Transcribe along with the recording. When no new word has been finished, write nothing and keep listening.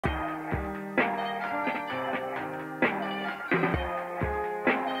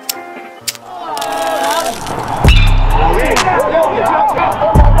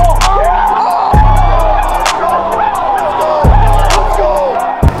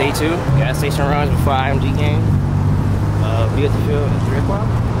2 gas station runs before IMG game. We get the field at 3 o'clock.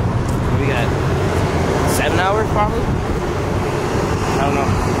 We got 7 hours probably. I don't know.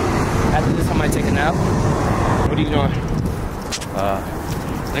 After this, I might take a nap. What are you doing? I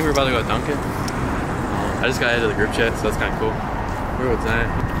think we're about to go Dunkin'. I just got into the group chat, so that's kind of cool. We're with Zion.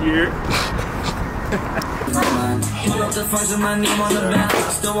 Here.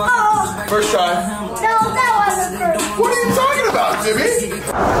 First try. No, that wasn't first. What are you talking about, Jimmy?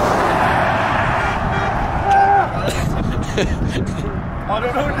 I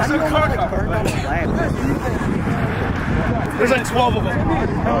don't know, there's a car cover. There's like 12 of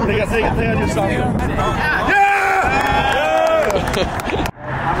them. They got just something. Yeah!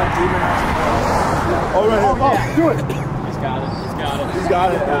 Oh, right here. Oh, do it. He's got it. He's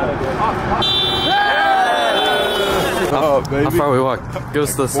got it. Oh, baby. How far we walked? Give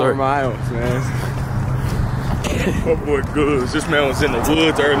us the story. 4 miles, man. Oh boy, good. This man was in the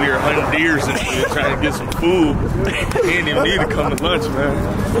woods earlier hunting deers and shit, trying to get some food. He didn't even need to come to lunch, man.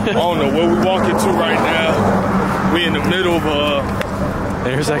 I don't know where we walking to right now. We in the middle of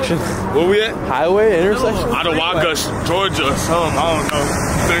Intersection? where we at? Highway intersection? Out of Wagush, Georgia or something. I don't know.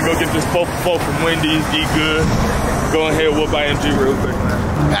 Gonna go get this 4 from Wendy's, eat good. Go ahead and whoop IMG real quick,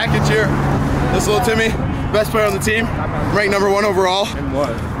 man. Package here. This little Timmy, best player on the team. Ranked #1 overall. And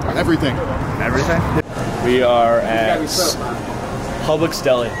what? Everything. Everything? We are at Publix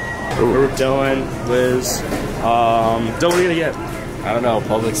Deli. We're Dylan, Liz. Dylan, what are you gonna get? I don't know,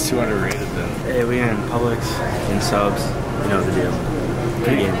 Publix 200 rated then. Hey, we in Publix and subs. You know the deal. What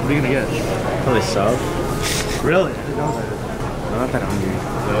are you gonna get? Probably sub. Really? I'm not that hungry.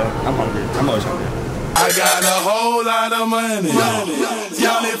 I'm hungry. I'm always hungry. I got a whole lot of money.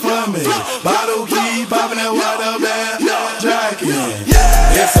 Y'all it for me. Bottle keep popping that water band. Jacket.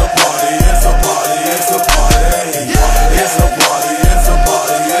 It's a party, it's a party, it's a party. It's a party, it's a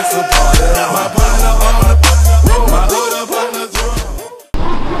party, it's a party. My partner on the my other partner's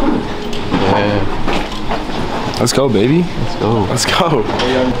Yeah. Let's go, baby. Let's go. Let's go.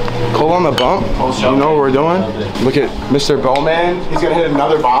 Cole on the bump. You know what we're doing? Look at Mr. Bowman. He's gonna hit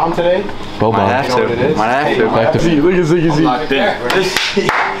another bomb today. Bow bomb. You know what it is? Might have to. Back to Z. Look at Z. Locked in.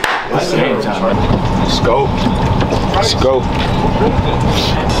 Let's go. Let's go.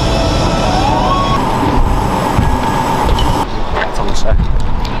 It's on the side.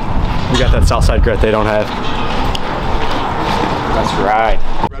 We got that Southside grit they don't have. That's right.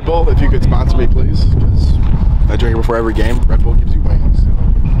 Red Bull, if you could sponsor me, please. Because I drink it before every game. Red Bull gives you wings.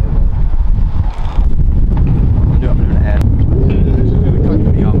 I'm doing an ad.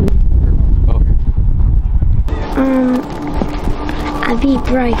 I beat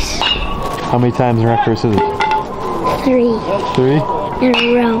Bryce How many times in rock, paper, scissors? 3 3? in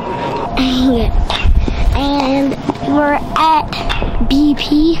a row. And we're at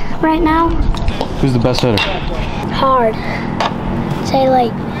BP right now. Who's the best hitter? Hard. Say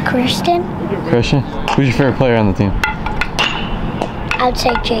like Christian. Christian? Who's your favorite player on the team? I'd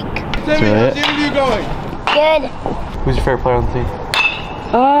say Jake. That's really it? Good. Who's your favorite player on the team?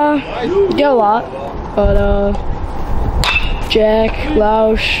 Get a lot, but Jack,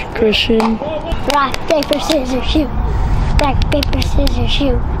 Lausch, Christian. Rock, paper, scissors, shoot. Rock, paper, scissors,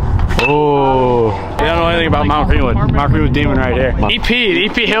 shoot. Oh. You don't know anything about Mount Greenwood. Mount Greenwood Demon right here.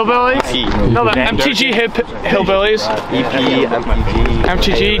 EP Hillbillies? No, the MTG Hillbillies. EP, MTG.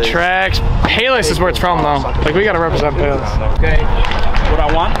 MTG, Tracks. Payless is where it's from though. Like we gotta represent Payless. Okay. What I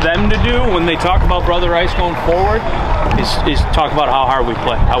want them to do when they talk about Brother Rice going forward is talk about how hard we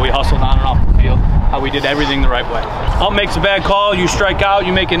play, how we hustled on and off the field, how we did everything the right way. Ump makes a bad call, you strike out,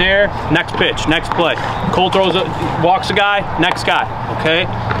 you make an error, next pitch, next play. Cole walks a guy, next guy, okay?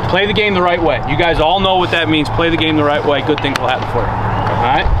 Play the game the right way. You guys all know what that means. Play the game the right way, good things will happen for you, all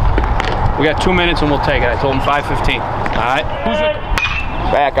right? We got 2 minutes and we'll take it. I told him 5:15, all right?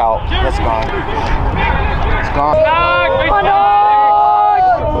 Back out. That's gone. It's gone.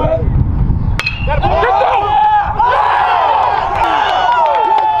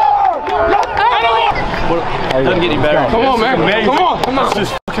 Doesn't get any better. Come on, man. Come on. Come on. It's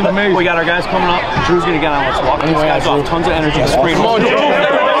just fucking amazing. We got our guys coming up. Drew's gonna get on. Let's walk these guys off. Tons of energy. Spraying. Come on, Drew.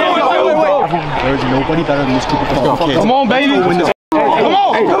 There's nobody better than this people. Come on, baby. Come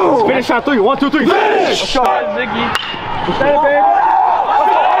on. Let's finish shot 3. 1, 2, 3. Finish. Shot, Ziggy. Stay, baby.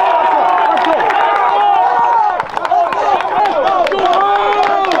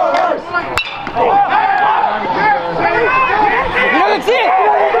 That's it.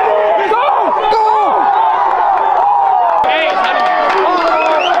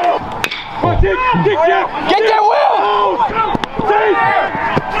 Get that wheel!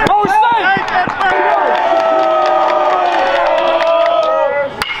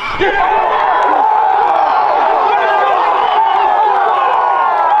 Stay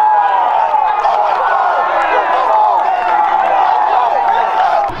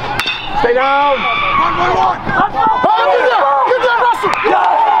down. 1-1-1. Good job, Russell.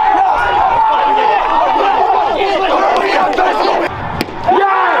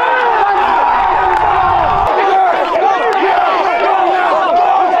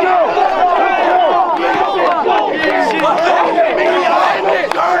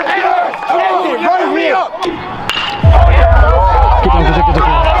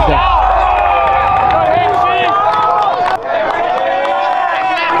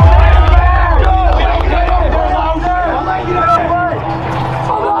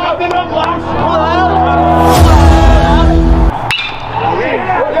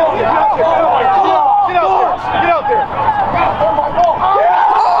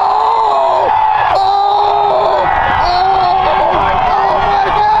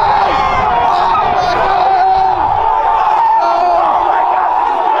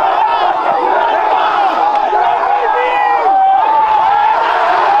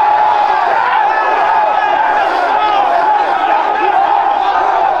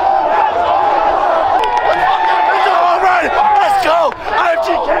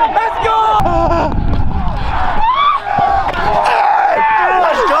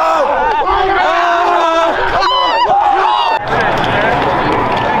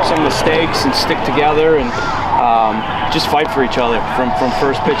 Mistakes and stick together and just fight for each other from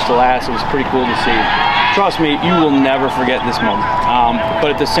first pitch to last. It was pretty cool to see. Trust me, you will never forget this moment. But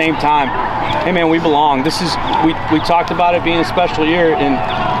at the same time, hey man, we belong. This is we talked about it being a special year, and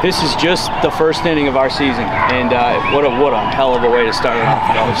this is just the first inning of our season. And what a hell of a way to start it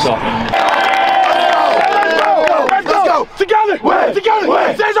off. So. Let's go! Together!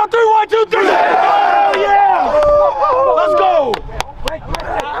 Together! Stays on 3, 1, 2, 3!